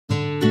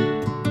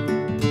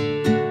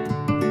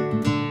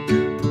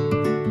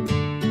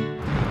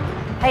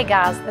Hey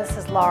guys, this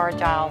is Laura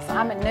Giles.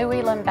 I'm at New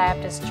Elim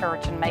Baptist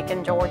Church in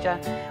Macon, Georgia.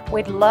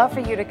 We'd love for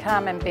you to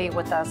come and be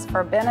with us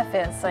for a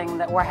benefit sing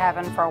that we're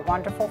having for a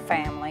wonderful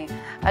family,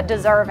 a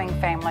deserving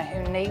family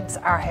who needs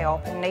our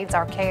help, who needs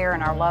our care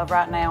and our love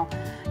right now.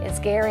 It's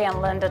Gary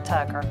and Linda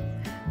Tucker.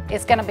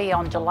 It's going to be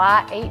on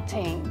July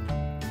 18,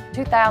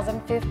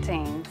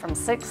 2015 from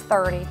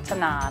 6:30 to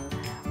 9.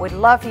 We'd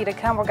love for you to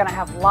come. We're going to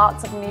have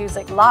lots of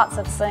music, lots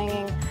of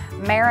singing.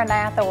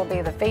 Maranatha will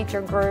be the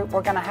featured group.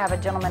 We're going to have a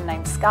gentleman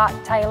named Scott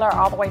Taylor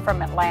all the way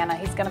from Atlanta.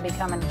 He's going to be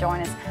coming to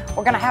join us.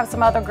 We're going to have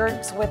some other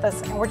groups with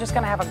us, and we're just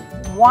going to have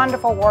a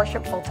wonderful,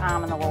 worshipful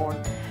time in the Lord.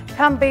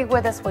 Come be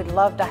with us. We'd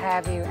love to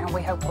have you, and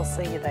we hope we'll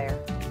see you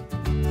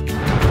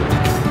there.